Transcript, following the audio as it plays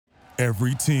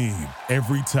Every team,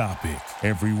 every topic,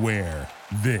 everywhere.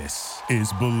 This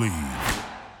is Believe.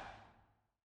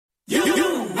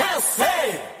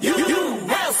 USA!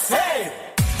 USA!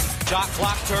 Shot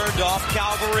clock turned off.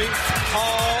 Calvary.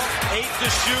 Hall. 8 to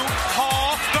shoot.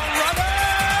 Hall. The runner.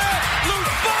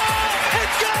 Loose ball.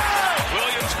 And goal!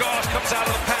 Williams Goss comes out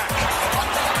of the pack.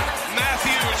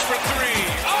 Matthews for 3.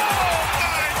 Oh,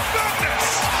 my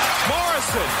goodness!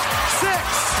 Morrison. 6.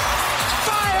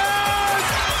 Fires!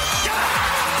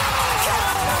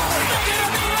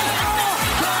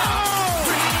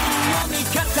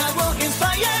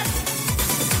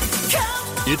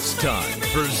 It's time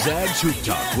for Zag's Hoop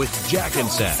Talk with Jack and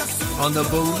Zag on the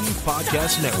Believe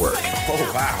Podcast Network.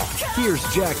 Oh, wow. Here's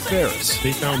Jack Ferris.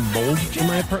 They found mold in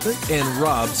my apartment? And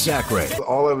Rob Zachary.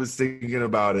 All I was thinking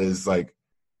about is, like,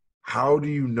 how do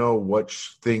you know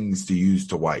which things to use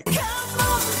to wipe?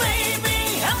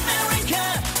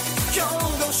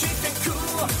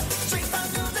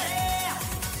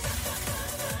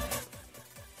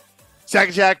 Zach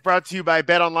and Jack brought to you by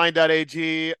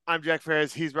betonline.ag. I'm Jack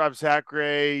Ferris. He's Rob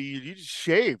Zachary. You just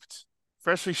shaved.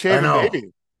 Freshly shaven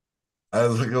baby. I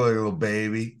look like a little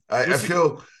baby. I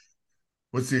feel,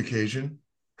 what's the occasion?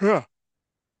 Huh.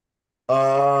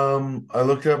 I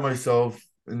looked at myself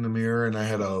in the mirror and I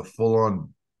had a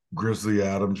full-on Grizzly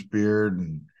Adams beard,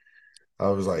 and I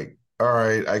was like, all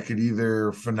right, I could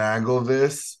either finagle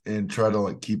this and try to,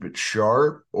 like, keep it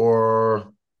sharp,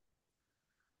 or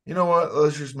you know what?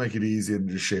 Let's just make it easy and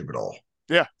just shave it all.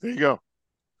 Yeah, there you go.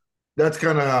 That's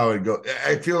kind of how it goes.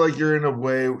 I feel like you're in a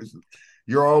way,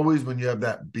 you're always, when you have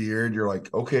that beard, you're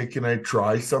like, okay, can I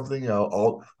try something?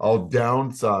 I'll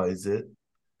downsize it,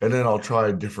 and then I'll try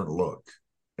a different look.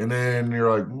 And then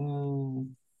you're like,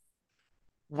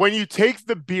 When you take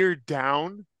the beard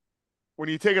down, when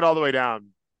you take it all the way down,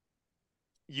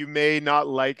 you may not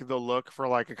like the look for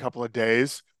like a couple of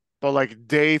days, but like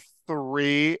day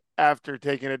 3 after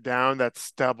taking it down, that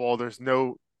stubble, there's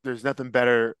no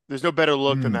better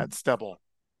look than that stubble.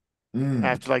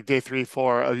 After like day 3,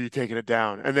 4 of you taking it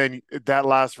down, and then that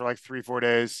lasts for like 3-4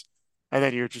 days, and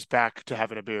then you're just back to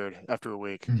having a beard after a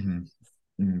week.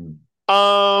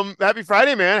 Happy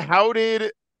Friday, man. How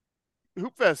did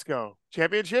Hoopfest go?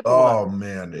 Championship? Oh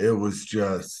man, it was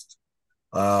just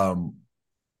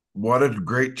what a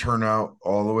great turnout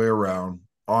all the way around.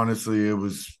 Honestly, it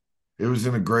was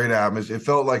in a great atmosphere. It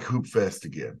felt like Hoopfest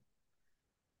again.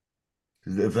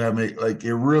 If that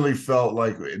it really felt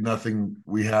like nothing.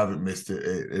 We haven't missed it.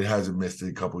 It hasn't missed it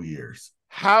a couple of years.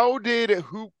 How did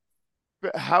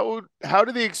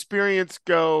the experience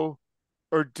go,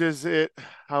 or does it?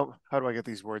 How do I get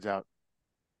these words out?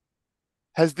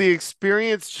 Has the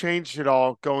experience changed at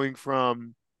all, going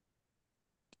from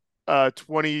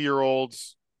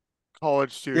 20-year-olds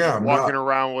college student walking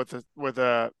around with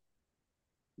a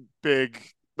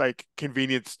big like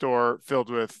convenience store filled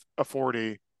with a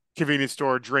 40, convenience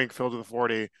store drink filled with a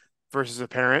 40, versus a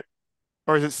parent?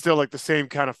 Or is it still like the same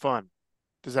kind of fun?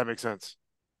 Does that make sense?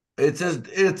 It's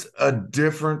a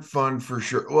different fun for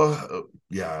sure. Well,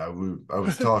 yeah, I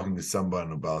was talking to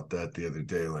someone about that the other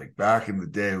day. Like, back in the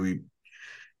day, we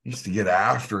used to get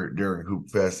after it during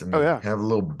Hoopfest and have a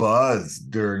little buzz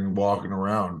during walking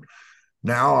around.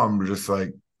 Now I'm just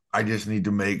like, I just need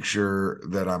to make sure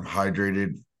that I'm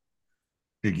hydrated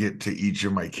to get to each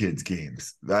of my kids'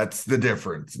 games. That's the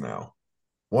difference now.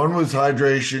 One was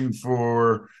hydration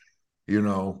for,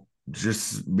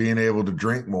 just being able to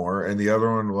drink more, and the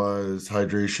other one was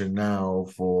hydration now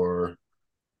for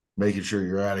making sure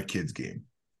you're at a kid's game.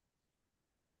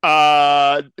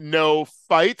 No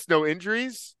fights, no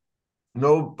injuries?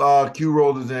 No, Q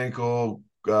rolled his ankle.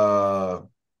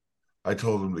 I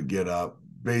told him to get up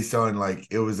based on, like,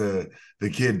 it was the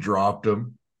kid dropped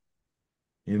him.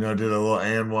 Did a little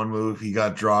and one move. He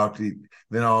got dropped.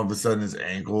 Then all of a sudden his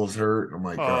ankles hurt. I'm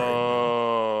like,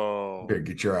 all right, man,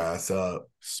 get your ass up.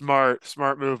 Smart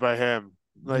move by him.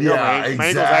 Like, yeah, my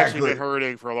ankle's actually been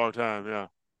hurting for a long time.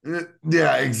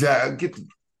 Yeah, exactly.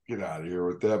 Get out of here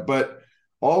with that. But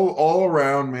all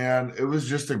around, man, it was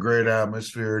just a great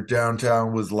atmosphere.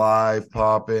 Downtown was live,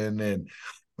 popping, and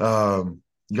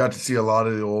got to see a lot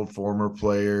of the old former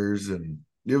players, and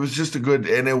it was just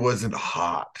and it wasn't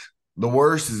hot. The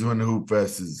worst is when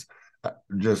Hoopfest is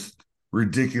just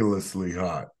ridiculously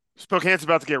hot. Spokane's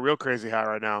about to get real crazy hot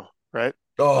right now, right?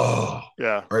 Oh,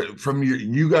 yeah. Right. From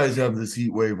you guys have this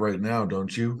heat wave right now,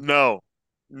 don't you? No.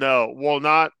 Well,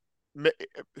 not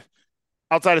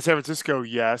outside of San Francisco.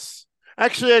 Yes.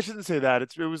 Actually, I shouldn't say that.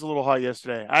 It was a little hot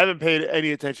yesterday. I haven't paid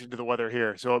any attention to the weather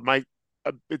here, so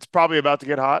it's probably about to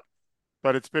get hot,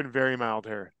 but it's been very mild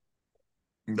here.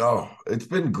 No, it's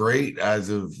been great as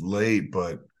of late,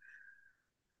 but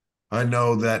I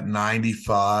know that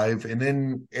 95, and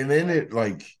then it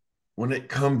like when it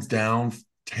comes down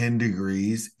 10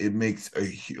 degrees, it makes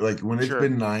like when it's Sure.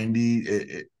 been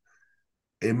 90,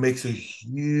 it makes a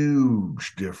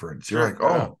huge difference. You're Sure. like,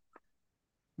 Yeah. oh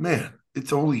man,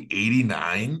 it's only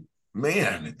 89.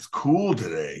 Man, it's cool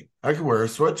today. I can wear a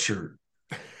sweatshirt.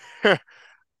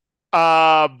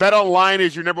 Bet Online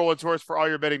is your number one source for all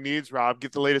your betting needs, Rob.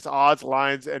 Get the latest odds,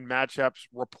 lines, and matchups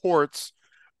reports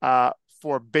uh,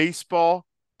 for baseball,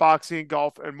 boxing,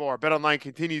 golf, and more. Bet Online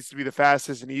continues to be the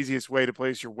fastest and easiest way to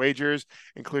place your wagers,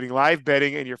 including live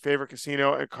betting and your favorite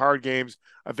casino and card games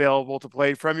available to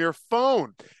play from your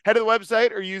phone. Head to the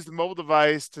website or use the mobile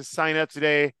device to sign up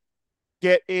today.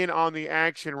 Get in on the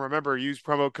action. Remember, use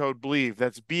promo code BLEAV.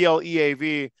 That's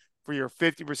BLEAV for your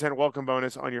 50% welcome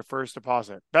bonus on your first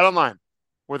deposit. Bet Online,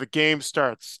 where the game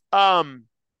starts.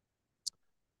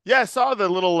 Yeah, I saw the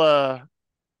little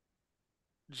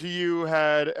GU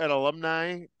had an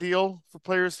alumni deal for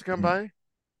players to come Mm, by.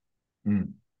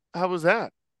 mm. How was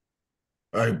that?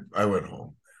 I went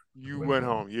home. You Went went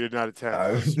home. home. You did not attend.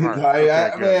 I, Smart.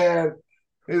 Okay, good. man,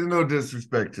 there's no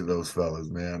disrespect to those fellas,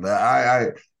 man.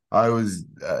 I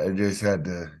just had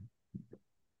to.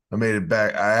 I made it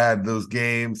back. I had those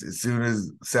games as soon as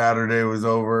Saturday was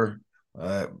over.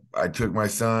 I took my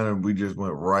son and we just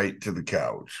went right to the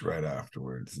couch right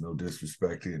afterwards. No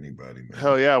disrespect to anybody,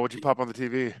 Hell man. yeah. What'd you pop on the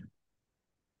TV?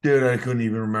 Dude, I couldn't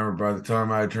even remember. By the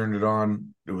time I turned it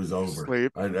on, it was over.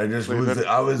 Sleep. I just was. Sleeping.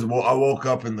 I woke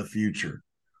up in the future.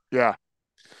 Yeah.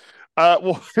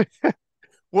 Well,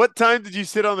 what time did you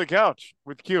sit on the couch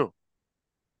with Q?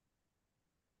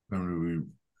 I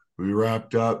mean, we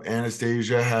wrapped up.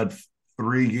 Anastasia had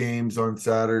 3 games on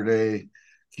Saturday.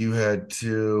 You had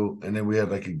 2, and then we had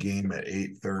like a game at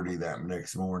 8:30 that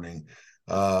next morning.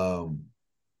 Um,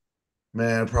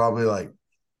 man, probably like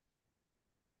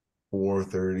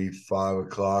 4:30, 5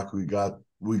 o'clock. We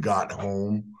got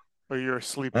home, Or you're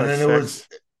asleep and by then it was,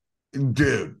 6?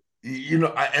 dude.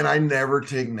 I never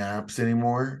take naps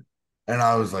anymore, and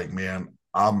I was like, man,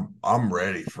 I'm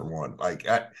ready for one.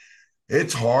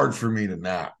 It's hard for me to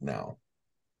nap now.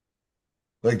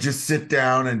 Like just sit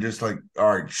down and just like,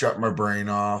 all right, shut my brain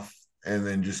off and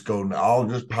then just go. I'll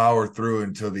just power through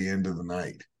until the end of the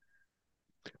night.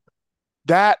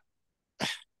 That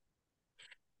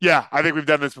Yeah, I think we've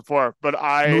done this before, but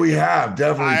We have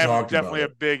definitely I am talked about definitely a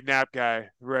it. big nap guy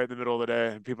right in the middle of the day,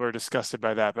 and people are disgusted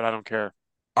by that, but I don't care.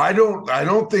 I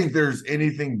don't think there's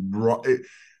anything wrong.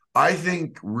 I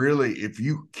think really if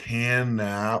you can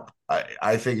nap,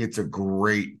 I think it's a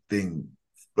great thing.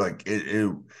 Like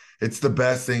it's the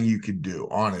best thing you could do,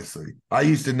 honestly. I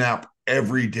used to nap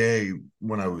every day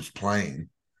when I was playing.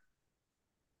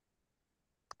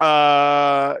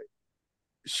 Uh,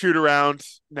 shoot around,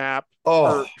 nap, Oh,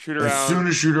 or shoot as around, soon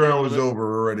as shoot play a around little was bit. over,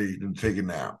 we're ready to take a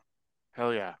nap.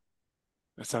 Hell yeah,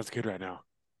 that sounds good right now.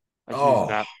 I could use a Oh,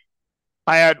 nap.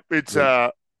 I had it's great.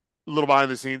 a little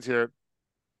behind the scenes here.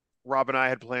 Rob and I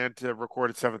had planned to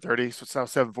record at 7:30, so it's now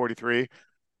 7:43,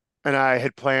 and I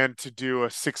had planned to do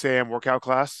a 6 a.m. workout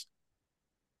class,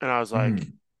 and I was like,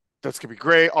 Mm. "That's gonna be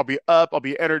great. I'll be up. I'll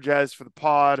be energized for the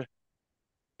pod."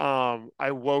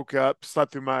 I woke up,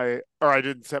 slept through or I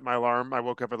didn't set my alarm. I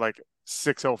woke up at like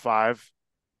 6:05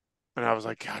 and I was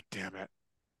like, God damn it.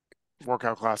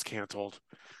 Workout class canceled.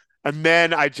 And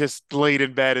then I just laid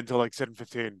in bed until like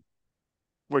 7:15,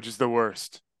 which is the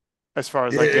worst as far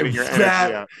as like getting your energy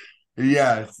That out.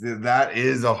 yes, that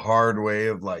is a hard way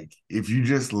of like if you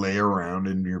just lay around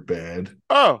in your bed,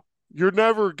 Oh, you're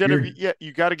never gonna you're be yeah,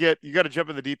 you gotta jump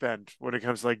in the deep end when it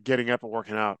comes to like getting up and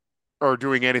working out or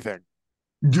doing anything.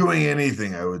 doing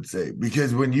anything, I would say.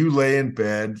 Because when you lay in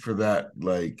bed for that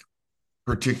like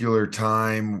particular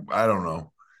time, I don't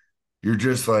know, you're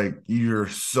just like you're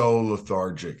so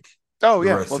lethargic Oh the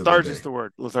yeah, rest of the lethargic's day. the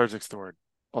word. Lethargic's the word.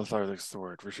 Lethargic's the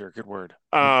word for sure. Good word.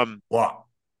 Well,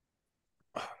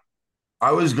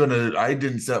 I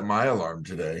didn't set my alarm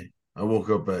today. I woke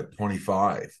up at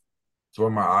 25. So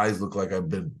when my eyes look like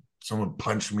someone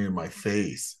punched me in my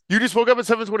face. You just woke up at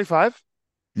 7:25?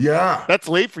 Yeah. That's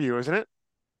late for you, isn't it?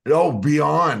 Oh,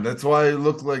 beyond. That's why I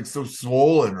look like so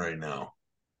swollen right now.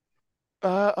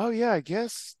 Oh yeah, I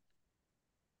guess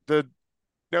the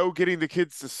no getting the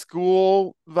kids to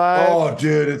school vibe. Oh,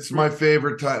 dude, it's my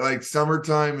favorite time. Like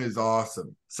summertime is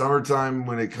awesome. Summertime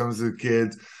when it comes to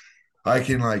kids, I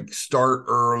can like start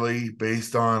early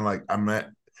based on like I'm at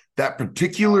that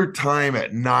particular time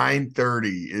at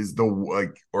 9:30 is the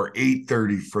like or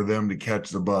 8:30 for them to catch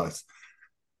the bus.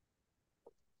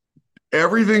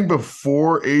 Everything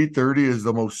before 8:30 is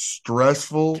the most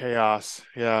stressful. Chaos.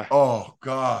 Yeah. Oh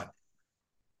God.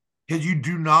 because you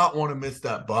do not want to miss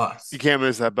that bus. You can't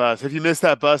miss that bus. If you miss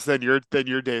that bus, then your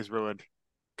day's ruined.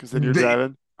 Because then you're They,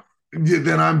 driving.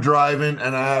 then I'm driving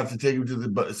and I have to take him to the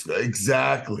bus.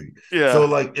 Exactly. So Yeah.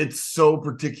 like it's so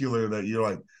particular that you're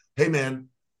like, hey man,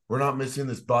 we're not missing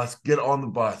this bus. Get on the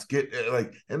bus. Get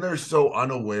like, and they're so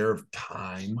unaware of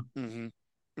time. Mm-hmm.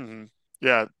 Mm-hmm.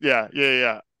 Yeah.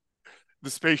 The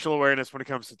spatial awareness when it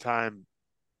comes to time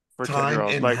for a 10 year Time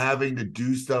old. and Like, having to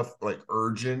do stuff like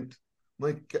urgent.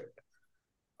 Like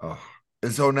oh.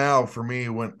 And so now for me,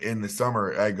 when in the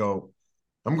summer, I go,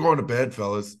 I'm going to bed,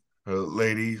 fellas,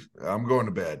 ladies, I'm going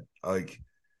to bed. Like,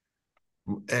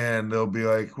 and they'll be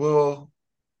like, well,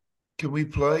 can we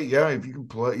play? Yeah, if you can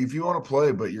play, if you want to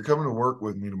play, but you're coming to work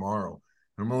with me tomorrow.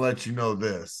 I'm gonna let you know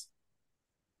this.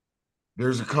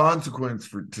 There's a consequence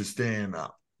for to staying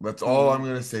up. That's all I'm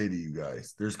gonna say to you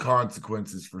guys. There's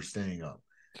consequences for staying up.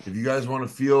 If you guys want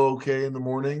to feel okay in the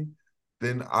morning,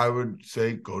 then I would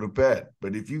say go to bed.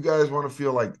 But if you guys want to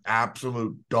feel like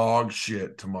absolute dog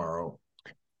shit tomorrow,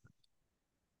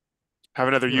 have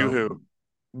another you know, yoo-hoo.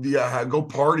 yeah, go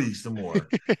party some more.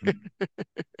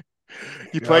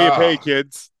 You play, you pay, Yeah.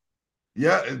 kids.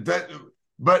 Yeah,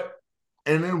 but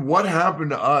and then what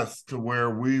happened to us to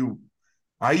where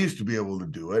I used to be able to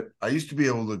do it. I used to be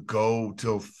able to go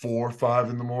till 4 or 5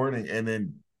 in the morning and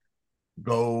then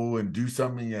go and do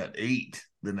something at 8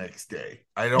 the next day.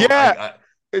 Yeah.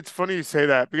 It's funny you say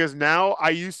that because now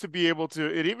I used to be able to,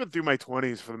 and even through my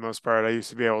 20s for the most part, I used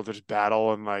to be able to just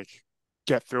battle and like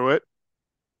get through it.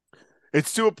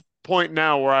 It's to a point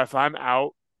now where if I'm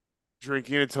out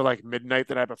drinking until like midnight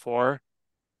the night before,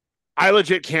 I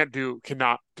legit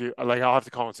cannot do, like, I'll have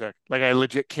to call in sick. Like, I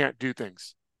legit can't do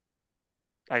things.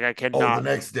 Like, oh, the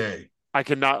next day. I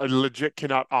legit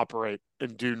cannot operate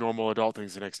and do normal adult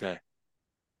things the next day.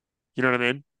 You know what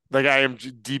I mean? Like, I am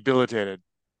debilitated.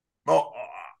 Oh,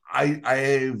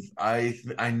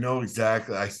 I know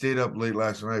exactly. I stayed up late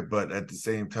last night, but at the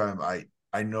same time,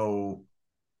 I know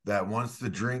that once the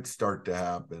drinks start to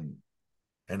happen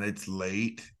and it's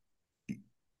late,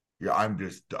 yeah,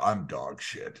 I'm dog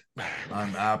shit.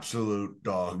 I'm absolute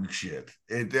dog shit.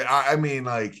 I mean,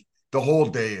 like the whole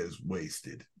day is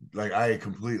wasted. Like I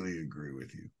completely agree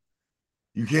with you.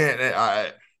 You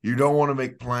can't. You don't want to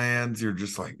make plans. You're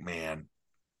just like, man,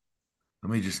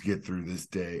 let me just get through this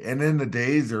day. And then the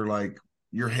days are like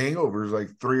your hangovers, like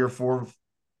 3 or 4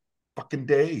 fucking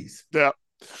days. Yeah.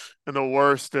 And the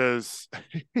worst is,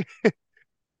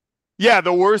 yeah,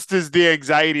 the worst is the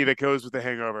anxiety that goes with the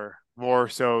hangover more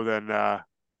so than the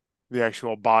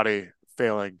actual body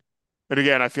failing. And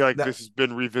again, I feel like That, this has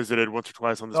been revisited once or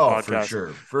twice on this oh, for podcast. sure,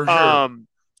 for sure.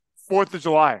 4th of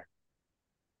July.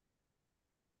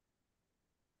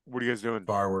 What are you guys doing?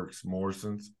 Fireworks,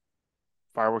 Morrison's.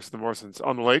 Fireworks at the Morrisons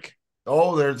on the lake?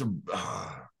 Oh, there's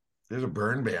a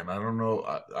burn ban. I don't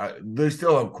know. They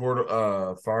still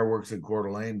have fireworks in Coeur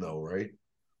d'Alene though, right?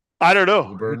 I don't The know.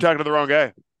 You're burn. talking to the wrong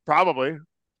guy. Probably.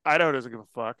 Idaho doesn't give a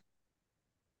fuck.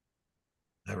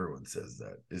 Everyone says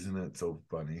that, isn't it so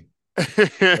funny?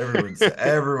 That's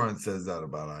Everyone says that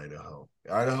about Idaho.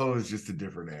 Idaho is just a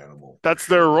different animal for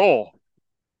their sure. role.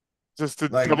 Just a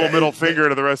Like double middle finger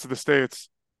to the rest of the states.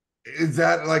 is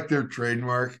that like their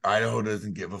trademark? Idaho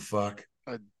doesn't give a fuck.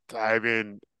 I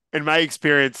mean, in my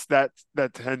experience, that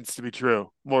tends to be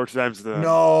true more times than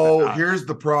No, not. here's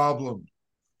the problem,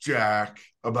 Jack,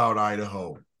 about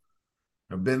Idaho.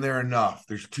 I've been there enough.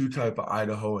 There's two type of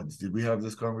Idahoans. Did we have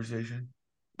this conversation?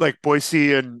 Like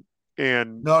Boise and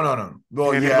No.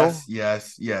 Well, Panhandle.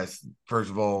 yes. First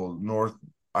of all, North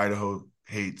Idaho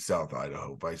hates South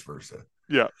Idaho, vice versa.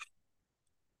 Yeah.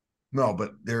 No,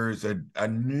 but there's a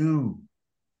new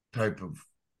type of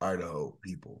Idaho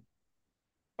people.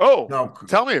 Oh, Now,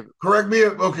 tell me. correct me.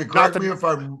 Okay, Not the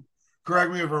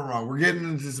correct me if I'm wrong. We're getting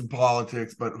into some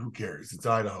politics, but who cares? It's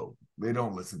Idaho. They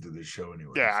don't listen to this show yeah.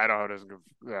 anyways. Idaho doesn't give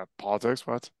politics.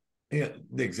 What? Yeah,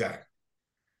 exactly.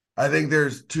 I think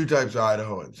there's two types of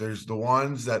Idahoans. There's the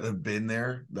ones that have been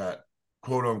there that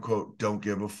quote unquote don't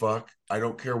give a fuck. I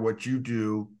don't care what you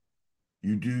do.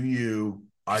 You do you.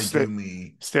 I Stay do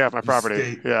me. stay off my Just property.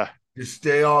 stay Yeah. just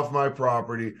stay off my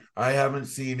property. I haven't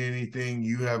seen anything.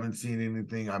 You haven't seen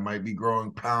anything. I might be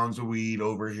growing pounds of weed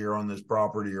over here on this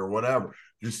property or whatever.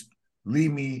 Just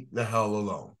leave me the hell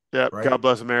alone. Yep. God Right?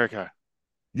 bless America.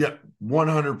 Yeah,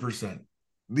 100%.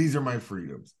 These are my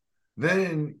freedoms.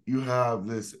 Then you have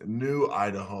this new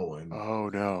Idahoan Oh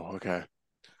no. Okay.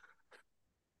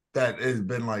 that has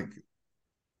been like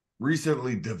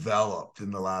recently developed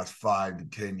in the last 5 to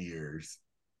 10 years.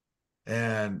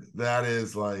 And that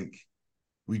is like,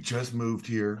 we just moved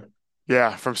here.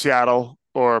 Yeah, from Seattle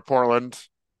or Portland,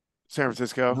 San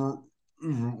Francisco.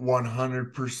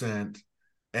 100%.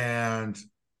 And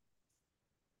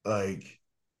like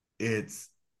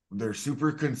they're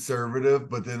super conservative,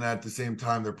 but then at the same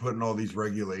time they're putting all these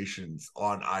regulations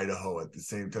on Idaho at the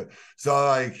same time. So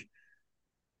like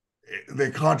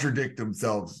they contradict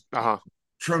themselves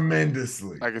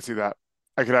tremendously. I can see that.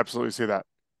 I could absolutely see that.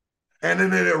 And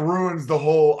then it ruins the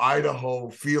whole Idaho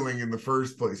feeling in the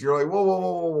first place. You're like, whoa, whoa, whoa,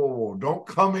 whoa, whoa, whoa. Don't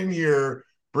come in here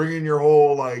bringing your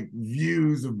whole like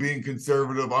views of being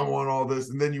conservative. I want all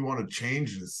this. And then you want to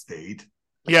change the state.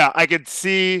 Yeah, I could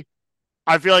see.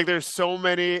 I feel like there's so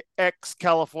many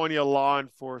ex-California law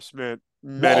enforcement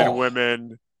men and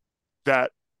women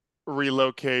that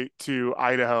relocate to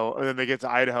Idaho, and then they get to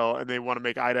Idaho and they want to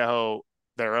make Idaho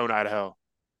their own Idaho.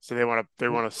 So they want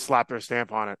to slap their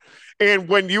stamp on it. And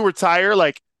when you retire,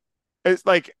 like it's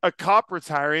like a cop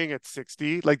retiring at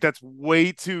 60, like that's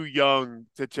way too young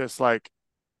to just like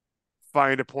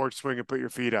find a porch swing and put your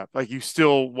feet up. Like you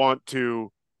still want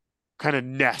to kind of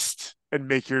nest and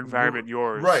make your environment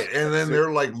yours. Right. And then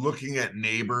they're like looking at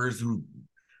neighbors who,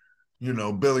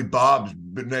 Billy Bob's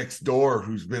next door,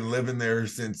 who's been living there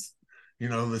since, the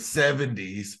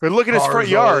 70s. But look at his front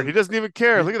yard. He doesn't even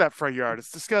care. Look at that front yard. It's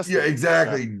disgusting. Yeah,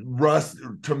 exactly. Rust,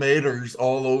 tomatoes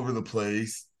all over the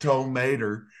place.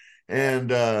 Tomato.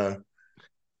 And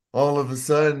all of a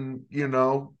sudden,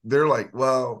 they're like,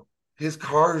 well, his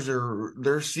cars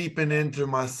they're seeping into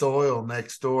my soil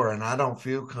next door and I don't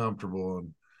feel comfortable.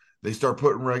 And they start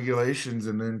putting regulations,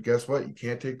 and then guess what? You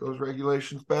can't take those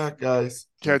regulations back, guys.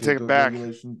 Can't take them back.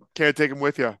 Can't take them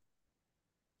with you.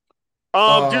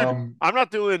 Dude, I'm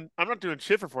not doing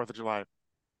shit for 4th of July.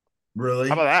 Really?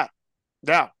 How about that?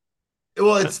 Yeah.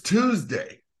 Well, it's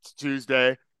Tuesday. It's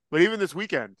Tuesday, but even this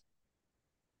weekend,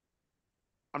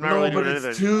 I'm not really doing anything.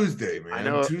 It's Tuesday, man. I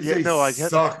know. Tuesday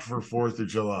sucked for 4th of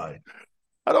July.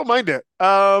 I don't mind it.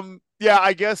 Yeah,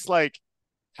 I guess like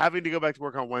having to go back to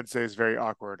work on Wednesday is very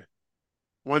awkward.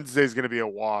 Wednesday is going to be a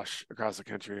wash across the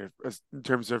country in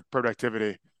terms of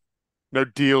productivity. No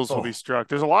deals will be struck.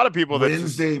 There's a lot of people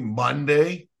that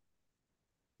Monday.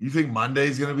 You think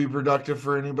Monday's going to be productive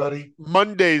for anybody?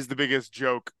 Monday's the biggest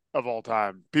joke of all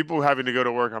time. People having to go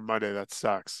to work on Monday, that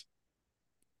sucks.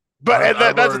 But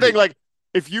that's the thing. Like,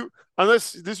 this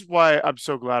is why I'm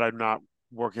so glad I'm not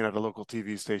working at a local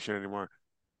TV station anymore,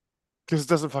 because it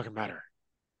doesn't fucking matter.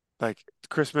 Like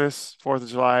Christmas, 4th of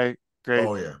July, great.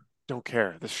 Oh yeah. Don't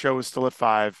care. The show is still at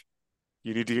 5.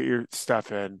 You need to get your stuff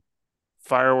in.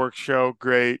 Fireworks show,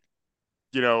 great.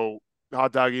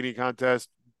 Hot dog eating contest,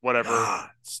 whatever. God.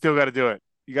 Still got to do it.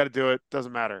 You got to do it.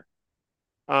 Doesn't matter.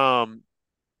 But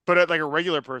at like a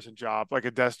regular person job, like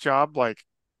a desk job, like,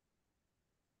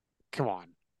 come on.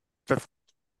 The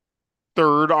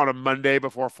 3rd on a Monday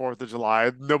before 4th of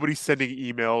July. Nobody's sending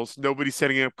emails. Nobody's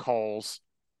sending up calls.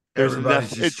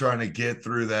 Everybody's just trying to get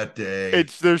through that day.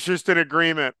 There's just an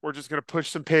agreement. We're just going to push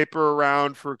some paper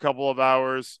around for a couple of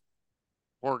hours.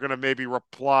 We're going to maybe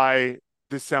reply,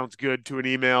 this sounds good, to an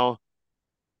email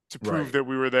to prove that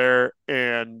we were there.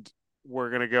 And we're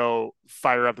going to go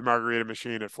fire up the margarita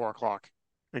machine at 4:00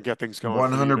 and get things going.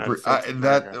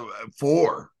 100%.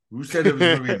 4. Who said it was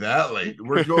going to be that late?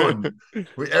 We're going.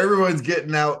 Everyone's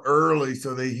getting out early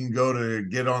so they can go to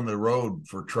get on the road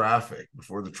for traffic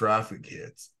before the traffic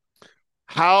hits.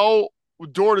 How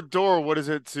door to door? What is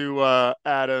it to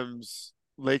Adams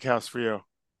Lake House for you?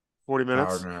 40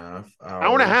 minutes? Hour and a half.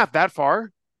 Hour and a half? That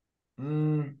far?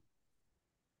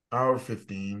 Hour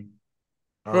 15.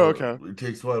 Okay. It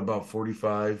takes about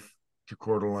 45 to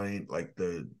Coeur d'Alene, like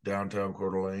the downtown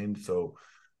Coeur d'Alene. So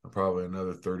probably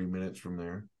another 30 minutes from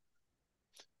there.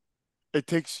 It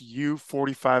takes you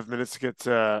 45 minutes to get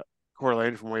to Coeur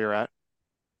d'Alene from where you're at?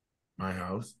 My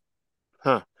house.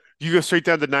 Huh. You go straight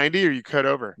down to 90 or you cut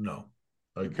over? No.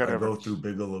 I go through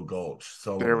Bigelow Gulch.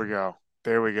 So There we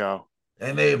go.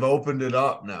 And they've opened it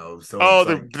up now. So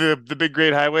the big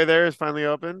Great Highway there is finally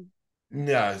open?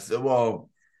 Yeah. Well,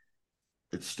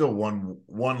 it's still one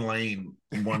lane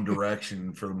in one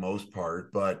direction for the most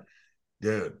part. But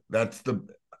dude,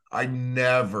 I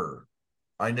never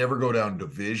go down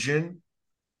Division,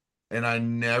 and I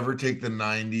never take the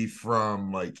 90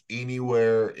 from like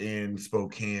anywhere in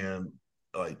Spokane,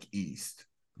 like east,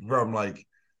 from like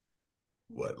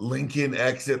Lincoln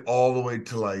exit all the way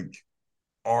to like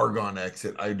Argonne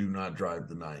exit. I do not drive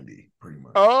the 90 pretty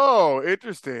much. Oh,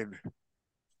 interesting.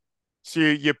 So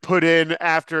you put in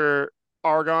after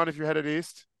Argonne if you're headed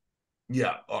east?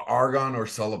 Yeah, Argonne or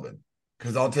Sullivan,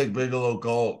 because I'll take Bigelow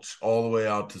Gulch all the way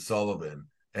out to Sullivan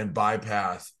and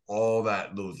bypass all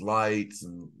those lights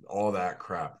and all that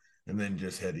crap, and then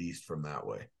just head east from that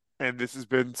way. And this has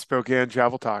been Spokane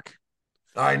Travel Talk.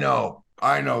 I know.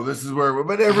 I know this is where,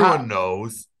 but everyone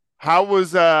knows.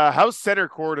 How's center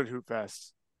court at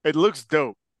Hoopfest? It looks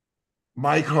dope.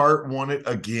 Mike Hart won it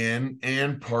again,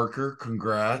 and Parker.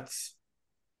 Congrats.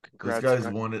 Those Congrats, guys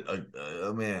man. won it.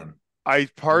 Man. I I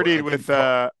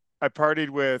partied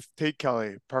think with Tate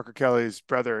Kelly, Parker Kelly's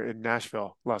brother in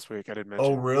Nashville last week. I didn't Oh,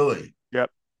 mention. really?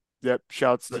 Yep.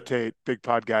 Shouts to The- Tate, big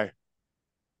pod guy.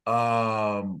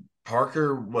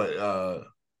 Parker,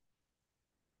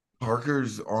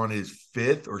 Parker's on his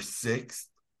 5th or 6th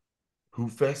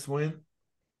Hoopfest win.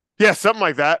 Yeah, something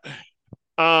like that.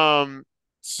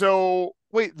 So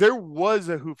wait, there was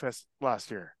a Hoopfest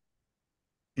last year,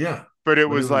 Yeah, but it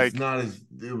but it was was like, not as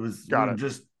it was. got We're it.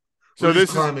 just So we're just this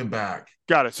is climbing back.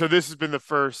 got it. So this has been the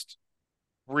first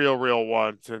real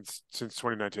one since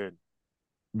 2019.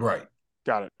 Right.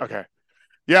 Got it. Okay.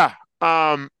 Yeah.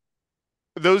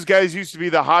 Those guys used to be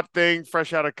the hot thing,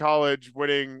 fresh out of college,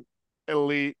 winning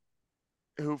elite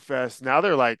Hoopfest. Now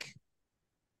they're like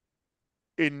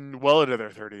well into their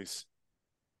 30s,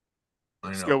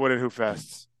 I still know. winning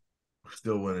Hoopfests.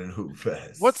 Still winning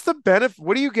Hoopfest. What's the benefit?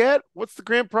 What do you get? What's the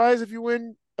grand prize if you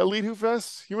win elite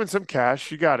Hoopfest? You win some cash.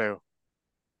 You got to.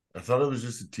 I thought it was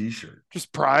just a T-shirt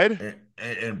Just pride.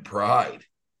 and pride.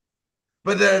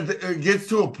 But then it gets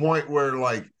to a point where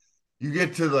like you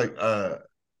get to like the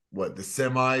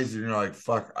semis and you're like,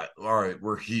 fuck, all right,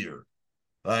 we're here.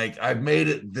 Like I've made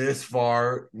it this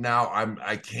far. Now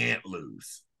I can't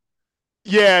lose.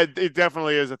 Yeah, it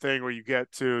definitely is a thing where you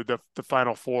get to the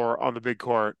final four on the big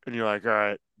court and you're like, all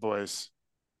right, boys,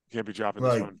 you can't be dropping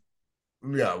this Like, one.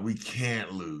 yeah, we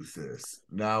can't lose this.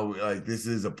 Now like this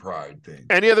is a pride thing.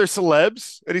 Any other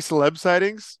celebs? Any celeb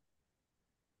sightings?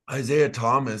 Isaiah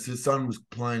Thomas, his son was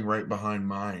playing right behind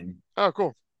mine. Oh,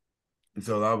 cool. And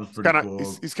so that was pretty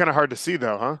cool. He's kind of hard to see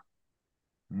though, huh?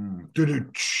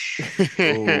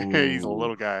 He's a Oh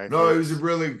little guy. no, he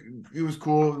was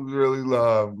cool. Really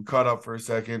caught up for a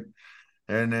second.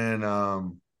 And then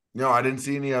I didn't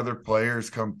see any other players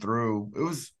come through. It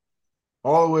was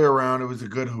all the way around. It was a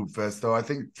good hoop fest though. I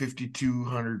think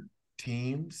 5,200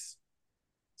 teams.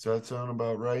 Does that sound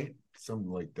about right?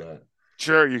 Something like that.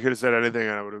 Sure, you could have said anything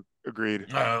and I would have agreed.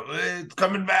 It's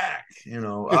coming back.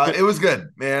 It was good,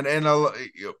 man. And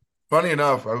funny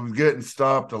enough, I was getting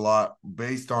stopped a lot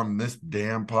based on this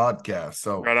damn podcast.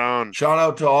 So Right on. shout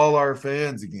out to all our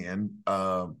fans again.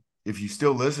 If you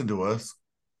still listen to us,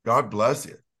 God bless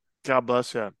you. God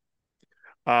bless you.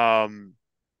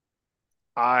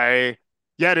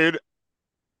 Dude.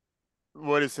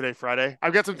 What is today? Friday?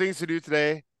 I've got some things to do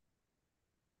today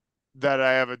that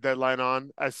I have a deadline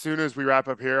on. As soon as we wrap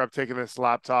up here, I'm taking this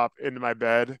laptop into my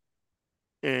bed,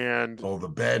 and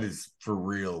The bed is for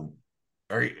real.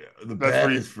 The That's bed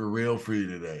for you. is for real for you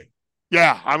today.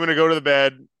 yeah, I'm gonna go to the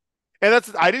bed. And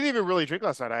I didn't even really drink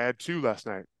last night. I had 2 last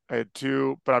night.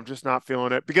 But I'm just not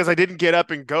feeling it because I didn't get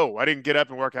up and go. I didn't get up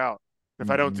and work out. If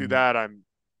I don't do that, I'm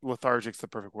lethargic's the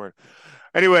perfect word.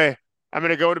 Anyway, I'm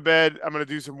gonna go to bed. I'm gonna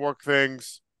do some work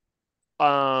things.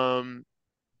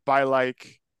 By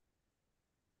like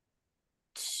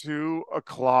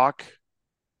 2:00,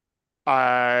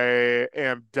 I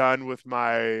am done with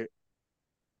my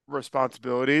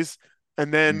responsibilities.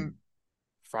 And then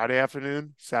Friday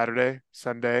afternoon, Saturday,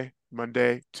 Sunday,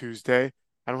 Monday, Tuesday,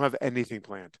 I don't have anything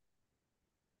planned.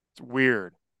 It's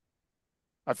weird.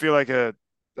 I feel like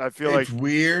It's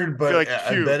weird, but like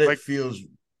I cute. bet it Like, feels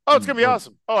oh, it's gonna be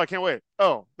awesome. Oh, I can't wait.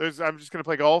 Oh, I'm just gonna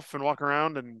play golf and walk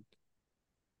around and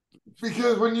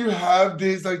because when you have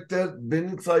days like that, then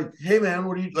it's like, hey man,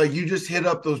 what do you like? You just hit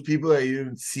up those people that you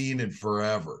haven't seen in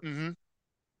forever. Mhm.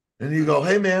 And you go,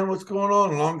 hey man, what's going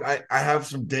on? I have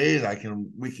some days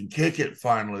we can kick it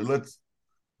finally. Let's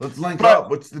link up.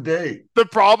 What's the date? The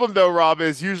problem though, Rob,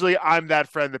 is usually I'm that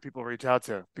friend that people reach out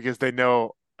to because they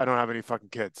know I don't have any fucking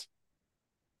kids.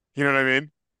 You know what I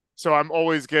mean? So I'm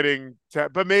always getting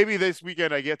but maybe this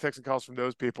weekend I get texts and calls from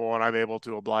those people and I'm able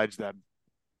to oblige them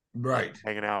Right.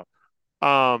 hanging out. The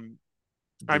I'm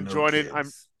no joining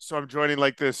kids. I'm joining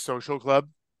like this social club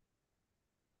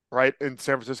right in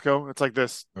San Francisco. It's like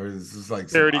this Or is this like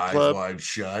some charity eyes club wide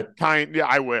shut? yeah,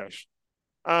 I wish.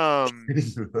 And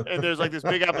there's like this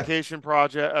big application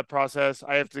process.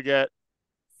 I have to get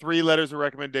 3 letters of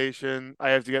recommendation. I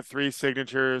have to get 3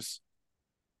 signatures.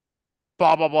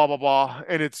 Blah blah blah blah blah.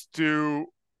 And it's due.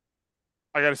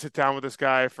 I got to sit down with this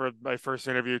guy for my first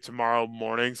interview tomorrow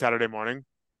morning, Saturday morning,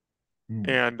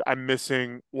 and I'm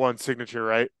missing 1 signature,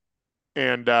 right?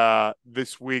 And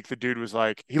this week the dude was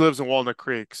like, he lives in Walnut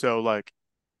Creek, so like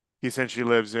he essentially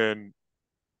lives in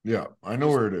Yeah, I know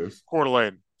where it is. Coeur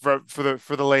d'Alene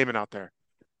for the layman out there.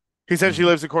 He essentially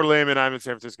lives in Coeur d'Alene, and I'm in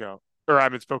San Francisco, or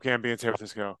I'm in Spokane, being San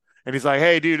Francisco. And he's like,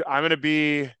 "Hey, dude, I'm gonna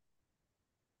be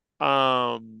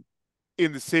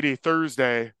in the city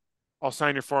Thursday. I'll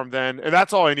sign your form then." And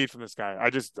that's all I need from this guy.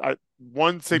 One Just a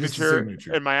signature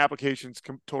signature. and my application's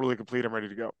totally complete. I'm ready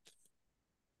to go.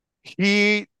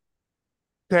 He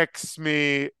texts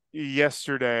me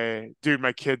yesterday, dude,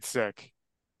 my kid's sick.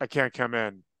 I can't come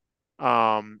in.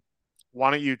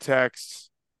 Why don't you text?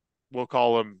 We'll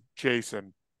call him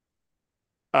Jason,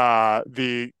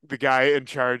 the guy in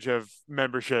charge of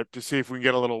membership, to see if we can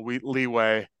get a little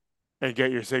leeway and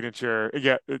get your signature.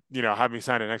 Have me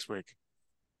sign it next week.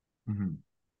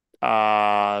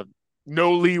 Mm-hmm.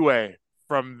 No leeway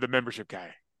from the membership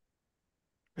guy.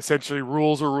 Essentially,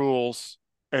 rules are rules,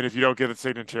 and if you don't get the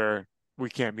signature, we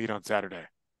can't meet on Saturday.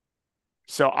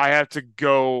 So I have to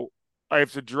go. I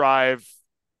have to drive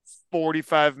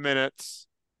 45 minutes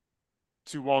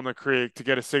to Walnut Creek to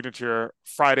get a signature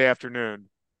Friday afternoon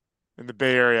in the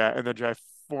Bay Area, and then drive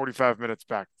 45 minutes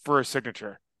back for a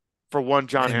signature for one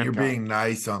John And you're Hancock. being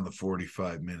nice on the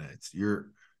 45 minutes.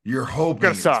 You're It's hoping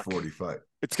gonna it's suck. 45.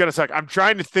 It's gonna suck. I'm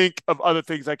trying to think of other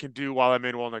things I can do while I'm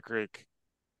in Walnut Creek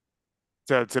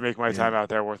to make my time out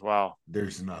there worthwhile.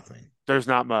 There's nothing. There's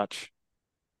not much.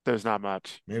 There's not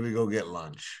much. Maybe go get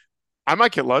lunch. I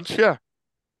might get lunch, yeah.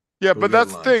 Yeah, Go but get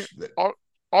that's the thing. lunch.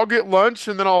 I'll get lunch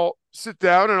and then I'll sit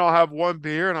down and I'll have one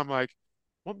beer and I'm like,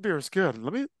 one beer is good.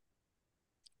 Let me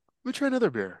try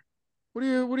another beer. What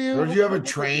Don't you have a what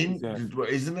train? is that?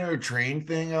 Isn't there a train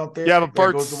thing out there? Yeah, but that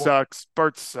Bart goes to sucks.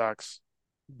 Bart sucks.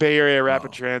 Bay Area Rapid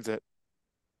Oh. Transit.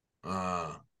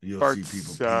 You'll Bart see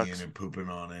people sucks. peeing and pooping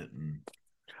on it. And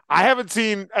I haven't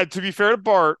seen, to be fair to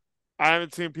Bart, I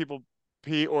haven't seen people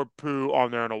pee or poo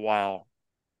on there in a while.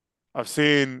 I've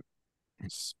seen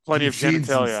plenty you've of seen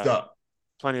some genitalia. stuff.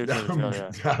 Plenty of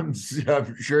genitalia.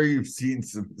 I'm sure you've seen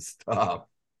some stuff.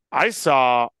 I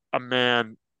saw a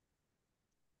man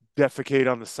defecate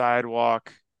on the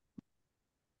sidewalk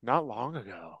not long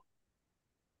ago.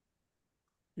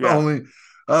 Yeah.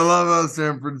 I love how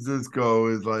San Francisco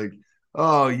is like,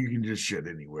 oh, you can just shit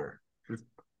anywhere.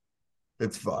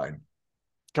 It's fine.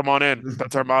 Come on in.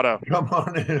 That's our motto. Come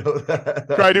on in.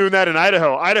 Try doing that in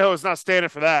Idaho. Idaho is not standing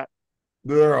for that.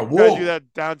 Try to do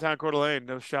that downtown Coeur d'Alene.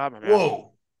 No shot, my man.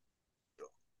 Whoa.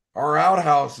 Our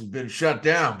outhouse has been shut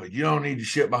down, but you don't need to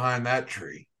shit behind that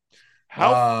tree.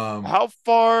 How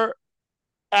far?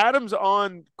 Adam's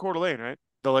on Coeur d'Alene, right?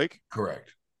 The lake.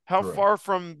 Correct. How far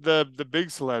from the big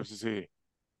celebs is he?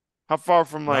 How far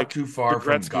from Not too far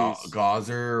from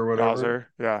Gazer or whatever. Gazer,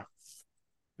 yeah.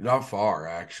 Not far,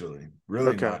 actually.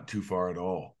 Really not too far at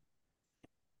all.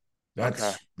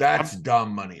 That's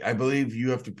dumb money. I believe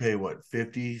you have to pay what,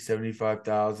 50,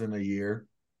 75,000 a year.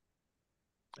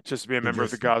 Just to be a member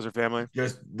of the Gazer family.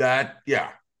 Just that, yeah.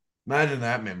 Imagine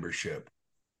that membership.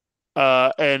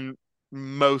 And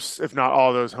most, if not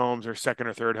all, those homes are second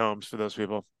or third homes for those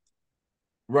people.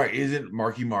 Right. Isn't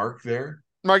Marky Mark there?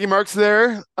 Marky Mark's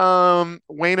there.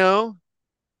 Wayno,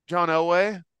 John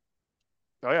Elway.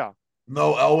 Oh yeah.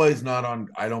 No, Elway's not on.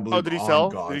 I don't believe. Oh, did he sell?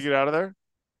 Did he get out of there?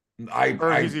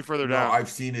 Or is he further down? I've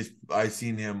seen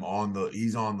him on the.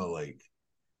 He's on the lake.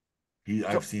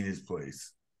 I've seen his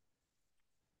place.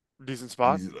 Decent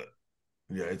spot.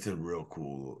 Yeah, it's a real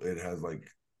cool. It has like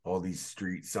all these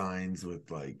street signs with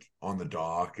like on the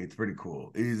dock. It's pretty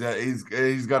cool. He's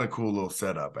got a cool little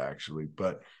setup actually.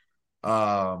 But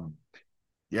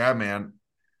yeah, man.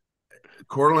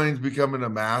 Coeur d'Alene's becoming a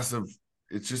massive.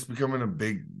 It's just becoming a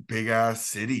big ass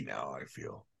city now, I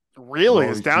feel. Really?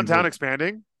 Is downtown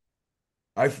expanding?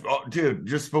 Dude,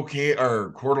 just Spokane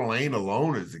or Coeur d'Alene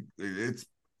alone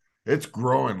it's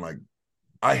growing. Like,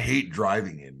 I hate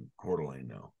driving in Coeur d'Alene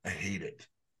now. I hate it.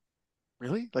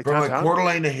 Really? Like from downtown? like Coeur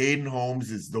d'Alene to Hayden Homes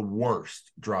is the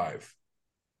worst drive.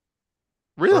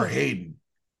 Really? Or Hayden.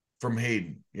 From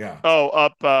Hayden, yeah. Oh,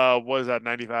 up what is that,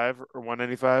 95 or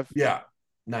 195? Yeah,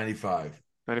 95.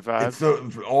 95.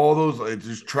 It's all those. It's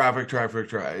just traffic.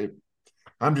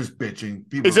 I'm just bitching.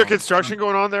 People is there construction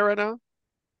going on there right now?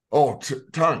 Oh,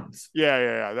 tons.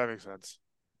 Yeah. That makes sense.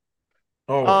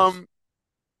 Oh,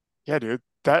 yeah, dude.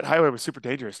 That highway was super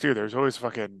dangerous too. There's always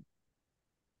fucking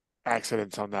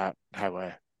accidents on that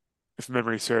highway, if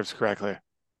memory serves correctly.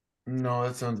 No,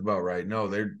 that sounds about right. No,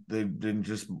 they've been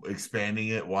just expanding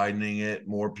it, widening it,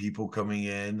 more people coming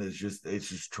in. It's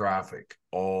just traffic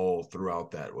all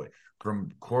throughout that way.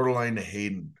 From Coeur d'Alene to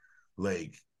Hayden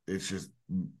Lake, it's just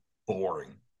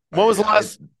boring. When was the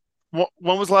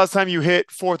last time you hit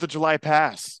 4th of July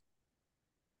pass?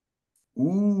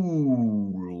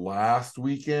 Ooh, last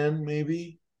weekend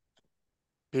maybe.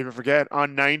 People forget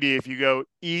on 90 if you go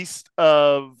east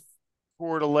of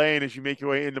Coeur d'Alene as you make your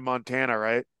way into Montana,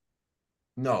 right?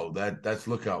 No, that's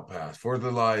Lookout Pass. 4th of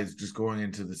July is just going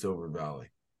into the Silver Valley.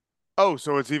 Oh,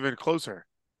 so it's even closer.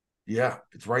 Yeah,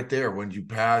 it's right there when you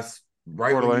pass,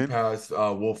 right Coeur when you d'Alene? pass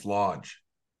Wolf Lodge.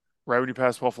 Right when you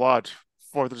pass Wolf Lodge.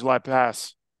 4th of July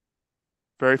pass.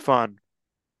 Very fun.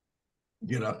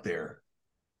 Get up there.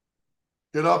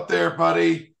 Get up there,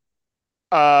 buddy.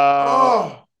 Uh,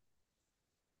 Oh,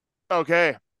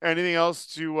 okay. Anything else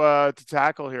to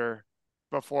tackle here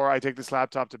before I take this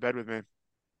laptop to bed with me?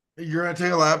 you're gonna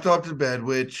take a laptop to bed,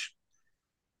 which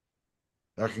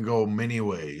that can go many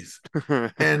ways.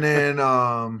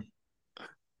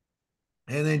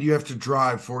 And then you have to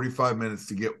drive 45 minutes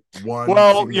to get one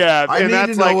Well, single. yeah, I and need to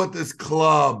that's know like what this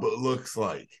club looks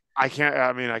like. I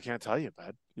can't tell you,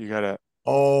 bud. You gotta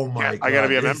Oh my I gotta God.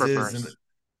 be a member first.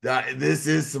 This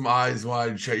is some eyes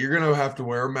wide shut. You're gonna have to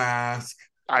wear a mask.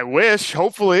 I wish,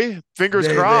 hopefully, fingers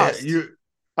They crossed. you're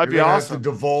That'd be gonna have to awesome.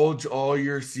 divulge all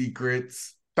your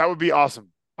secrets. That would be awesome.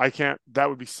 That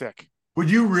would be sick. Would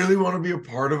you really want to be a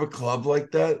part of a club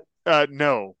like that?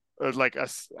 No,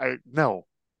 no.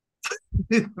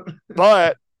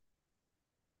 But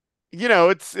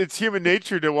it's human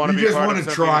nature to want to You be just part want of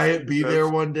to something try as it, be there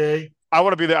exclusive. one day. I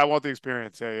want to be there. I want the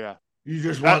experience. Yeah, yeah. You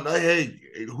just That- want, hey,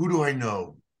 who do I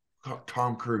know?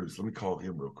 Tom Cruise. Let me call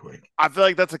him real quick. I feel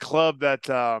like that's a club that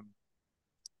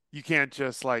you can't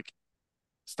just like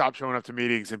stop showing up to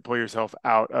meetings and pull yourself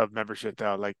out of membership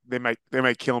though. Like they might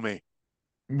kill me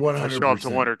if I show up to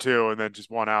 100%. one or two and then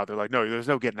just one out. They're like, no, there's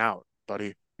no getting out,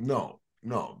 buddy. No,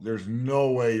 there's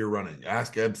no way you're running.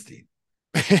 Ask Epstein.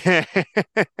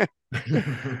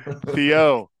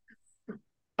 Theo.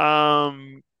 All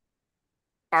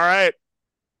right.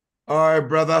 All right,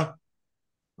 brother.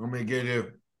 Let me get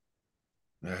you.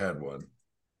 I had one.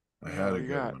 I had a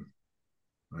good one.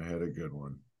 I had a good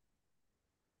one.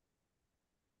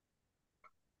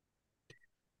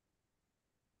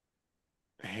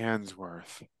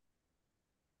 Handsworth.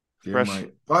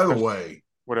 By the way,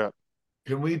 What up?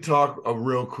 can we talk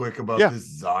real quick about Yeah. this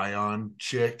Zion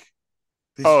chick?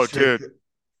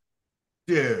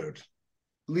 Dude,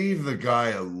 leave the guy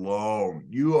alone.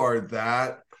 You are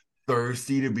that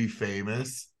thirsty to be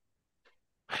famous.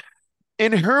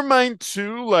 In her mind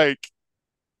too, like,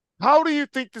 how do you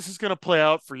think this is going to play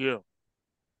out for you?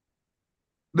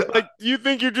 Like, do you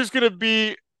think you're just going to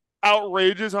be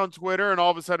outrageous on Twitter and all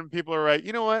of a sudden people are like,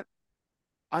 you know what?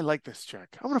 I like this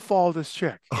chick. I'm going to follow this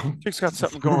chick. Chick's got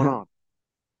something going on.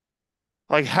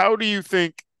 Like, how do you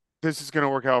think this is going to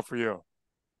work out for you?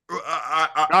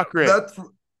 Not great.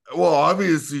 Well,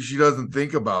 obviously she doesn't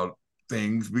think about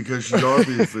things because she's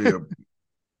obviously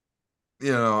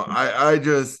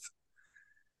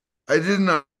I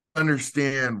didn't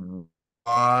understand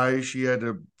why she had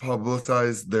to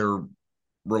publicize their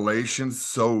relations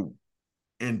so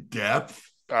in depth.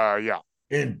 Yeah.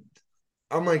 And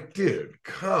I'm like, dude,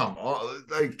 come on.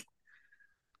 Like,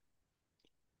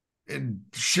 and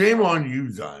shame on you,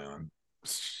 Zion.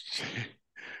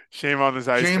 Shame on this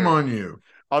ice. Shame on you.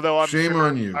 Although I'm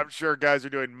sure guys are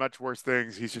doing much worse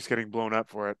things. He's just getting blown up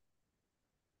for it.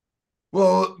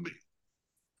 Well,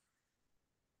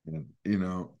 I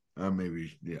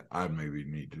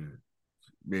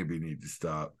maybe need to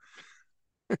stop.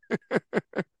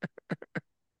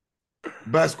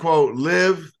 Best quote: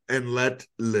 live and let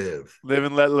live. Live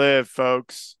and let live,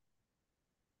 folks.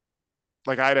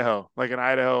 Like Idaho, like an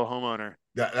Idaho homeowner.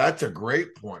 That's a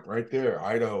great point right there.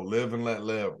 Idaho, live and let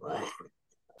live.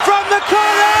 From the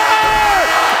corner,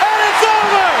 and it's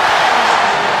over.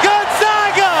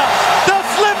 Gonzaga, the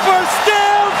slipper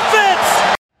still fits.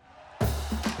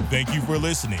 Thank you for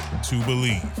listening to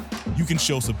Believe. You can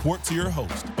show support to your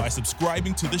host by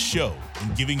subscribing to the show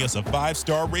and giving us a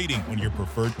 5-star rating on your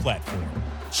preferred platform.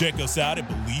 Check us out at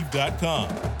Believe.com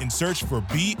and search for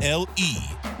BLEAV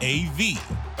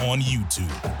on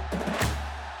YouTube.